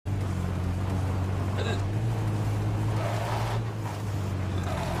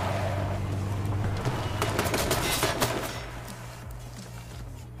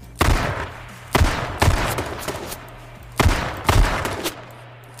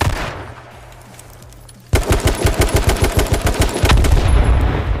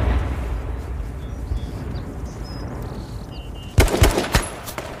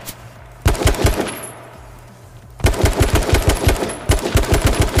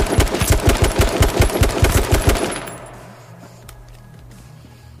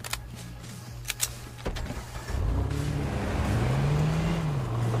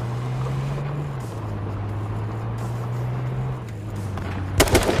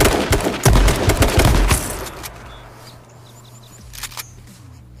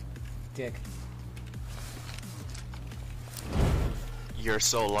kick. You're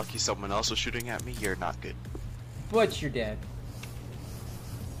so lucky someone else was shooting at me. You're not good. But you're dead.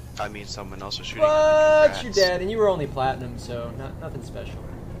 I mean, someone else was shooting at me. But you're dead, and you were only platinum, so nothing special.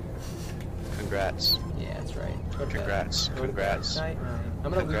 Congrats. Yeah, that's right. Congrats. Congrats. Night.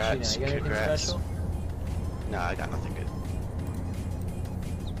 I'm gonna loot you now. You got anything special? Nah, I got nothing good.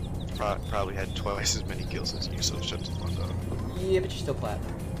 Probably had twice as many kills as you, so shut the fuck up. Yeah, but you're still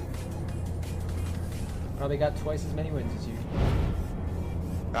platinum. Probably got twice as many wins as you.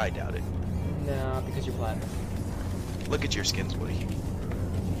 I doubt it. No, because you're platinum. Look at your skins, buddy.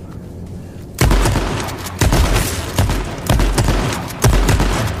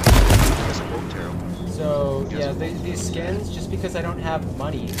 So yeah, these skins, just because I don't have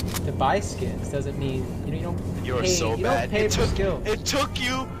money to buy skins, doesn't mean you don't. You're pay, so you bad. Don't pay for skill.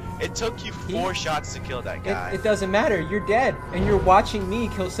 It took you 4 shots to kill that guy. It doesn't matter. You're dead, and you're watching me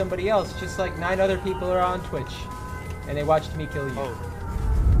kill somebody else, just like 9 other people are on Twitch, and they watched me kill you. Oh.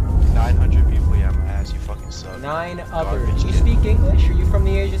 900 people, yeah, my ass, you fucking suck. 9 others. You speak English? Are you from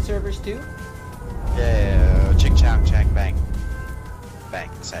the Asia servers too? Yeah, chick chang chang bang. Bang,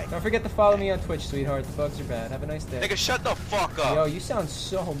 say. Don't forget to follow me on Twitch, sweetheart. The bugs are bad. Have a nice day. Nigga, shut the fuck up. Yo, you sound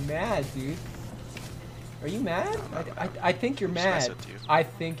so mad, dude. Are you mad? I think you're mad. I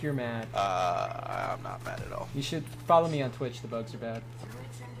think you're mad. I'm not mad at all. You should follow me on Twitch. The bugs are bad.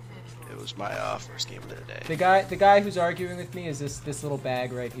 It was my first game of the day. The guy who's arguing with me is this little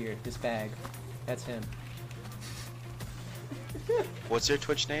bag right here. This bag. That's him. What's your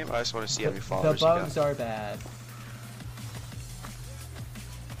Twitch name? I just want to see how many followers The bugs are bad.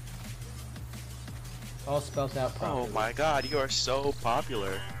 All spelled out properly. Oh my god, you are so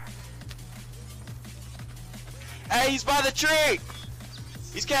popular. Hey, he's by the tree!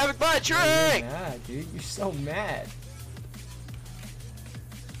 He's camping by a tree! Oh, you're mad, dude. You're so mad.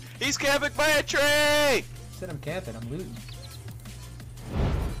 He's camping by a tree! I said I'm camping. I'm looting.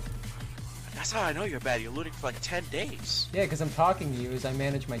 That's how I know you're bad. You're looting for like 10 days. Yeah, because I'm talking to you as I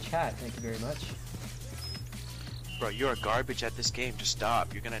manage my chat. Thank you very much. Bro, you're garbage at this game. Just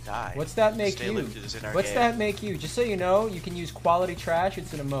stop. You're gonna die. What's that make you? What's that make you? Just so you know, you can use quality trash.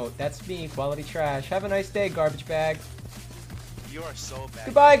 It's an emote. That's me, quality trash. Have a nice day, garbage bag. You are so bad.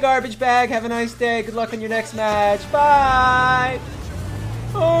 Goodbye, garbage bag. Have a nice day. Good luck on your next match. Bye.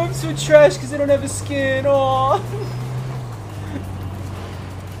 Oh, I'm so trash because I don't have a skin. Oh.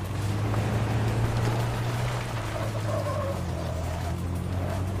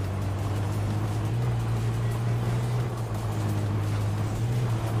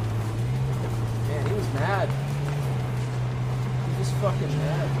 Fucking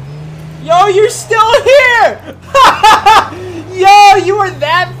mad. Yo, you're still here! Yo, you were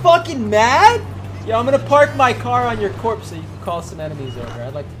that fucking mad? Yo, I'm gonna park my car on your corpse so you can call some enemies over.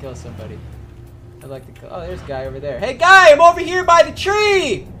 I'd like to kill somebody. I'd like to kill. Oh, there's a guy over there. Hey, guy, I'm over here by the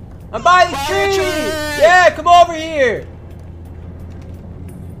tree! I'm by the tree! Yeah, come over here!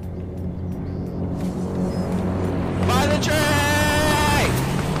 By the tree!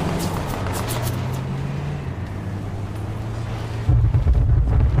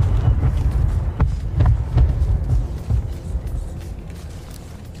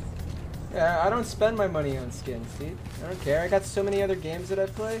 Yeah, I don't spend my money on skins, dude. I don't care. I got so many other games that I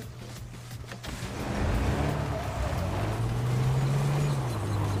play.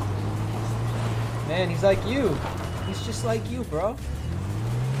 Man, he's like you. He's just like you, bro.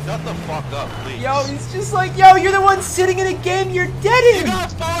 Shut the fuck up, please. Yo, he's just like, yo, you're the one sitting in a game you're dead in! You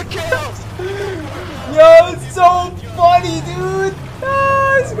got 4 kills! Yo, it's so funny, dude!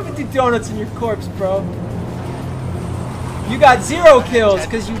 Ah, he's gonna do donuts in your corpse, bro. You got 0 kills,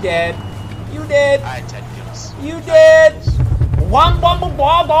 because you dead. You dead. I had 10 kills. You dead.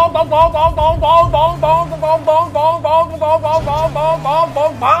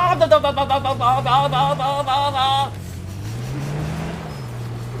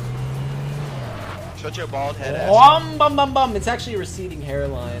 Shut your bald head ass. It's actually a receding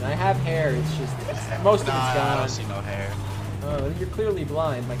hairline. I have hair. It's just most of it's gone. I don't see no hair. Oh, you're clearly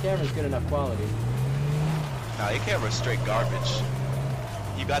blind. My camera's good enough quality. Nah, your camera's straight garbage.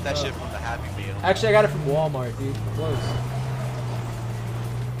 You got that shit from the Happy Meal. Actually, I got it from Walmart, dude. Close.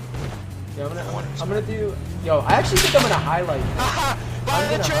 Yo, I'm gonna do. Yo, I actually think I'm gonna highlight this. By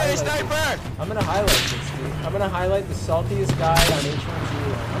the tree, sniper! I'm gonna highlight this, dude. I'm gonna highlight the saltiest guy on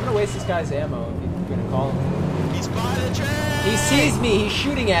H1Z1. I'm gonna waste this guy's ammo if you're gonna call him. He's by the tree! He sees me. He's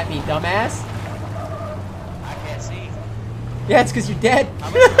shooting at me, dumbass. I can't see. Yeah, it's because you're dead.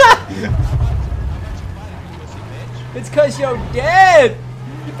 It's because you're dead.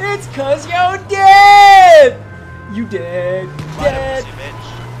 It's because you're dead. You dead. Dead.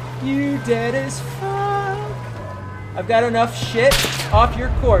 You dead as fuck. I've got enough shit off your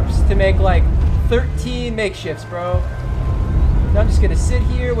corpse to make like 13 makeshifts, bro. Now I'm just gonna sit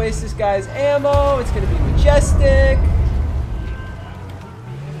here, waste this guy's ammo. It's gonna be majestic.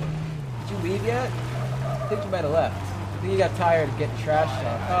 Did you leave yet? I think you might have left. I think you got tired of getting trashed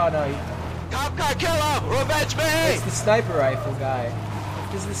on. Oh no, Cop car killer! Revenge me! it's the sniper rifle guy.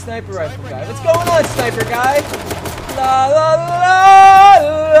 This is the sniper rifle guy. What's going on, sniper guy? La la la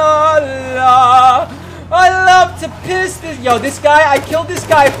la la. I love to piss this. Yo, this guy, I killed this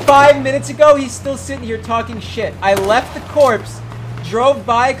guy 5 minutes ago. He's still sitting here talking shit. I left the corpse, drove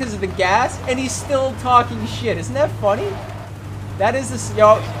by because of the gas, and he's still talking shit. Isn't that funny? That is this.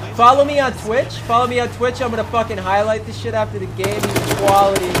 Yo, follow me on Twitch. Follow me on Twitch. I'm gonna fucking highlight this shit after the game.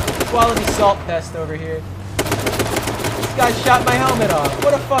 Quality salt test over here. This guy shot my helmet off.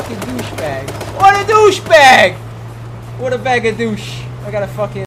 What a fucking douchebag. What a douchebag! What a bag of douche. I gotta fucking.